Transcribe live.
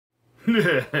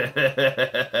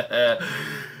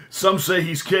Some say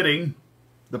he's kidding.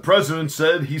 The president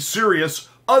said he's serious.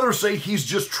 Others say he's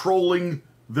just trolling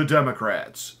the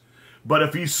Democrats. But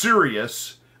if he's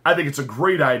serious, I think it's a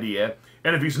great idea.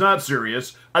 And if he's not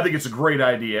serious, I think it's a great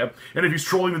idea. And if he's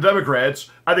trolling the Democrats,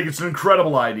 I think it's an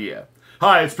incredible idea.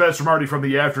 Hi, it's Pastor Marty from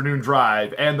the Afternoon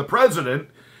Drive. And the president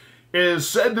is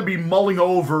said to be mulling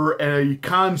over a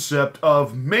concept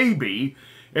of maybe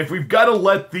if we've got to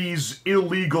let these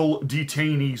illegal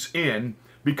detainees in,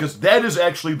 because that is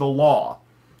actually the law.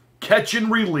 Catch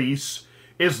and release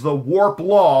is the warp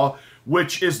law,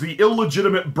 which is the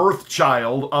illegitimate birth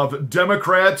child of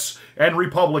Democrats and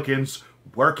Republicans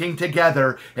working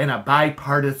together in a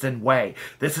bipartisan way.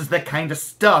 This is the kind of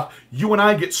stuff you and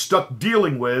I get stuck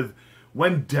dealing with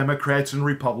when Democrats and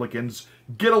Republicans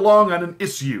get along on an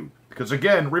issue. Because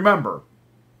again, remember,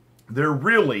 they're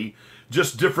really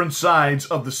just different sides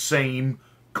of the same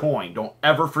coin. Don't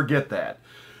ever forget that.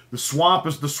 The swamp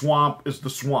is the swamp is the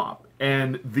swamp.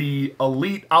 And the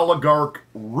elite oligarch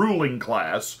ruling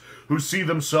class, who see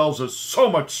themselves as so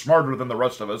much smarter than the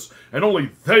rest of us, and only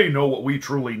they know what we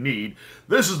truly need,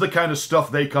 this is the kind of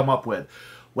stuff they come up with.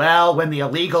 Well, when the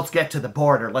illegals get to the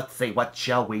border, let's see, what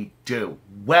shall we do?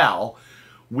 Well,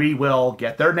 we will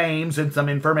get their names and some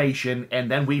information, and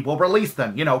then we will release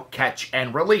them. You know, catch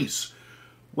and release.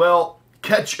 Well,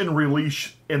 catch and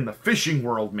release in the fishing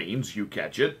world means you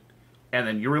catch it, and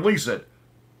then you release it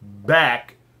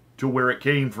back to where it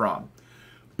came from.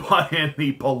 But in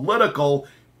the political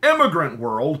immigrant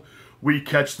world, we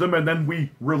catch them and then we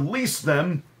release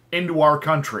them into our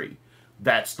country.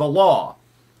 That's the law.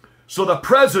 So the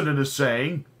president is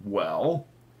saying, well,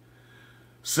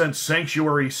 since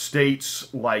sanctuary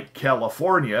states like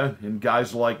California and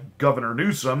guys like Governor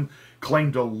Newsom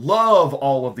claim to love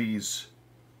all of these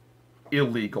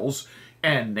illegals,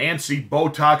 and Nancy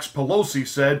Botox Pelosi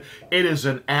said it is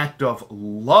an act of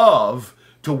love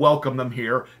to welcome them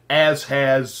here, as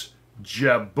has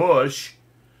Jeb Bush,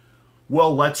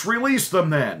 well, let's release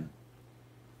them then.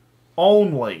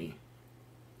 Only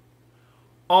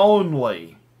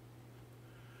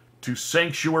to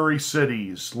sanctuary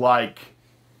cities like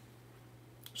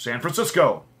San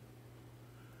Francisco,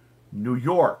 New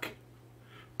York,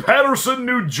 Paterson,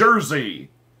 New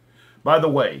Jersey. By the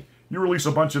way, you release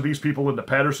a bunch of these people into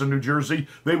Paterson, New Jersey,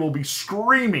 they will be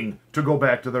screaming to go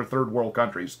back to their third world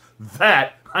countries.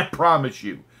 That, I promise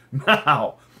you.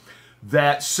 Now,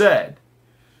 that said,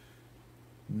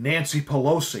 Nancy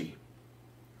Pelosi,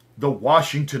 the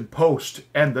Washington Post,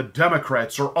 and the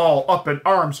Democrats are all up in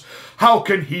arms. How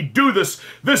can he do this?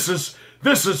 This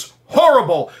is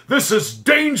horrible. This is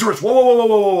dangerous. Whoa, whoa, whoa,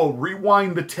 whoa, whoa.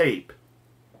 Rewind the tape.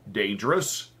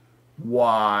 Dangerous?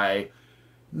 Why,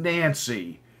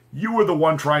 Nancy, you were the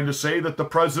one trying to say that the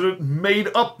president made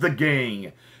up the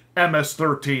gang,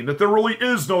 MS-13, that there really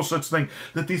is no such thing,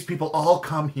 that these people all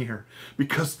come here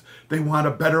because they want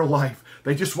a better life.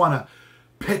 They just want to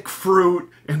pick fruit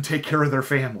and take care of their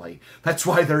family. That's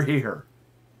why they're here.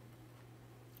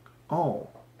 Oh,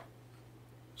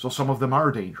 so some of them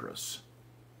are dangerous.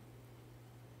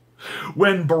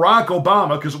 When Barack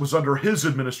Obama, because it was under his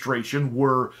administration,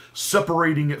 were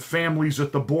separating families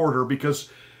at the border because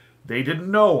they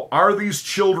didn't know, are these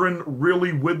children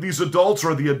really with these adults?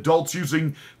 Are the adults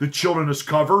using the children as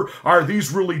cover? Are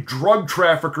these really drug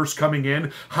traffickers coming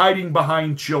in, hiding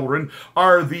behind children?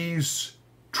 Are these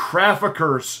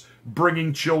traffickers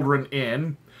bringing children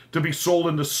in to be sold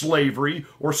into slavery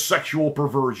or sexual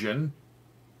perversion?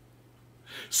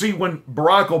 See, when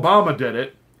Barack Obama did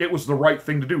it, it was the right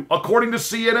thing to do, according to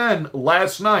CNN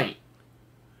last night.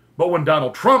 But when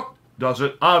Donald Trump does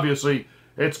it, obviously,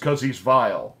 it's because he's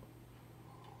vile.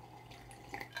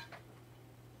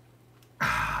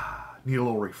 Need a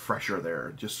little refresher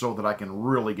there, just so that I can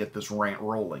really get this rant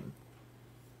rolling.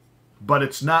 But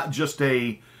it's not just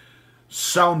a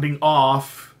sounding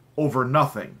off over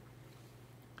nothing.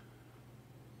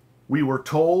 We were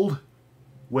told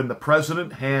when the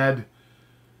president had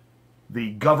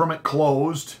the government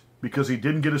closed because he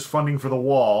didn't get his funding for the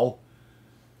wall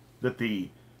that the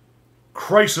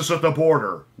crisis at the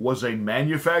border was a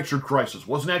manufactured crisis.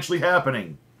 Wasn't actually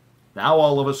happening. Now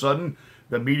all of a sudden,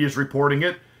 the media is reporting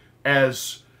it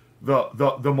as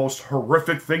the most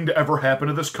horrific thing to ever happen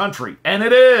to this country. And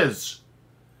it is.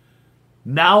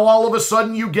 Now all of a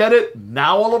sudden you get it.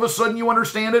 Now all of a sudden you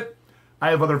understand it.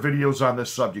 I have other videos on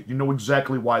this subject. You know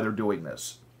exactly why they're doing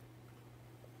this.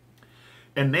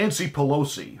 And Nancy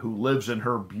Pelosi, who lives in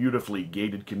her beautifully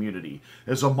gated community,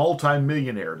 is a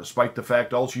multimillionaire, despite the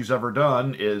fact all she's ever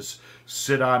done is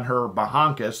sit on her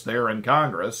bahonkus there in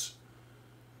Congress.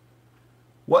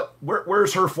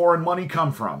 Where's her foreign money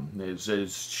come from?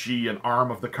 Is she an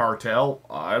arm of the cartel?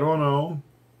 I don't know.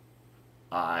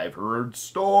 I've heard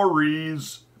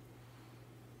stories.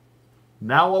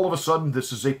 Now all of a sudden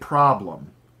this is a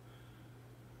problem.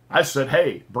 I said,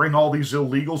 hey, bring all these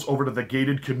illegals over to the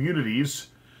gated communities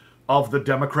of the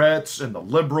Democrats and the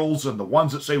liberals and the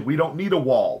ones that say we don't need a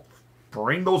wall.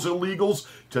 Bring those illegals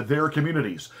to their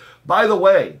communities. By the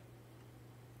way,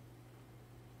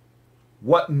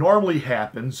 what normally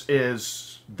happens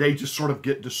is they just sort of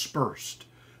get dispersed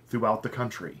throughout the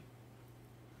country.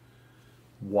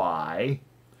 Why?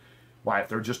 Why, if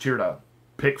they're just here to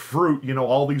pick fruit, you know,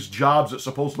 all these jobs that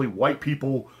supposedly white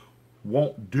people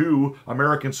won't do,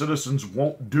 American citizens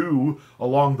won't do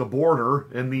along the border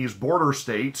in these border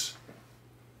states,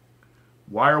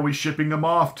 why are we shipping them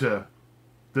off to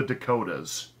the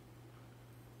Dakotas,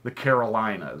 the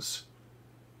Carolinas,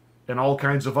 and all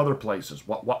kinds of other places?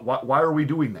 Why are we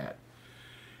doing that?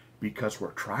 Because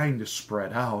we're trying to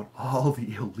spread out all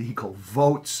the illegal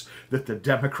votes that the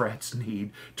Democrats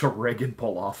need to rig and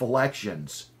pull off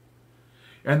elections.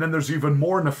 And then there's even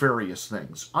more nefarious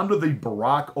things. Under the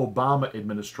Barack Obama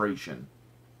administration,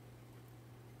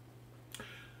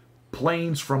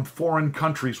 planes from foreign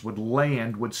countries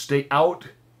would stay out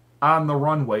on the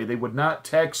runway. They would not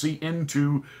taxi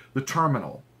into the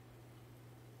terminal.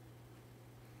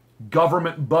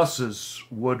 Government buses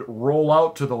would roll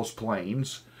out to those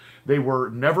planes. They were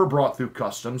never brought through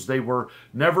customs. They were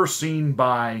never seen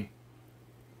by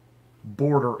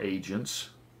border agents.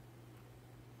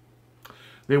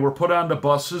 They were put onto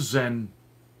buses and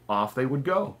off they would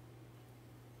go.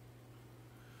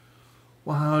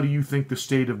 Well, how do you think the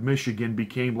state of Michigan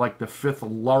became like the 5th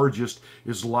largest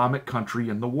Islamic country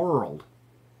in the world?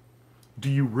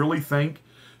 Do you really think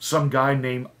some guy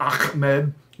named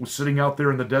Ahmed was sitting out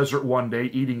there in the desert one day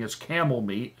eating his camel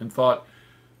meat and thought,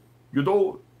 you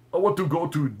know, I want to go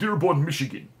to Dearborn,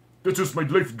 Michigan. That is my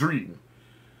life dream.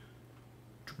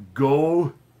 To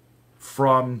go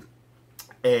from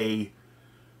a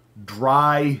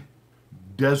dry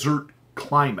desert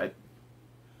climate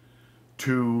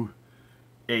to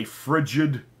a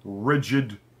frigid,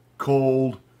 rigid,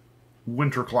 cold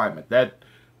winter climate.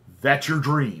 That's your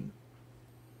dream.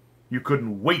 You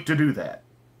couldn't wait to do that.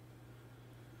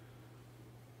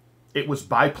 It was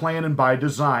by plan and by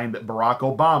design that Barack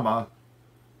Obama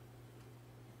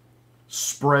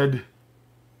spread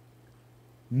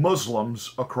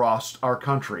Muslims across our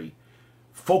country.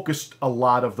 Focused a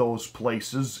lot of those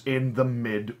places in the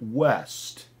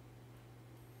Midwest.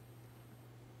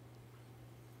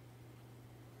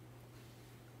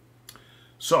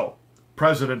 So,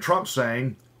 President Trump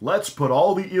saying, let's put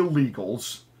all the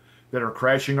illegals that are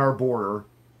crashing our border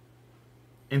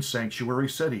in sanctuary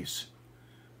cities.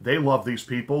 They love these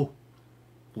people.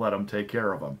 Let them take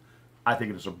care of them. I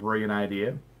think it is a brilliant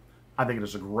idea. I think it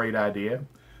is a great idea.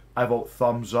 I vote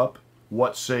thumbs up.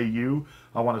 What say you?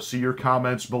 I want to see your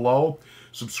comments below.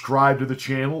 Subscribe to the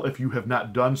channel if you have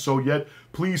not done so yet.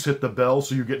 Please hit the bell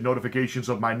so you get notifications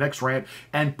of my next rant.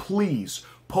 And please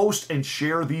post and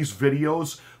share these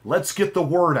videos. Let's get the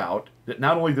word out that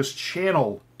not only this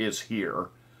channel is here,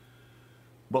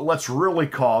 but let's really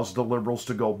cause the liberals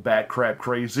to go bat crap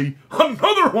crazy.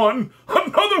 Another one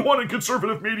in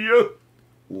conservative media.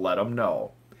 Let them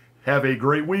know. Have a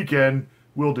great weekend.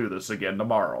 We'll do this again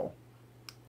tomorrow.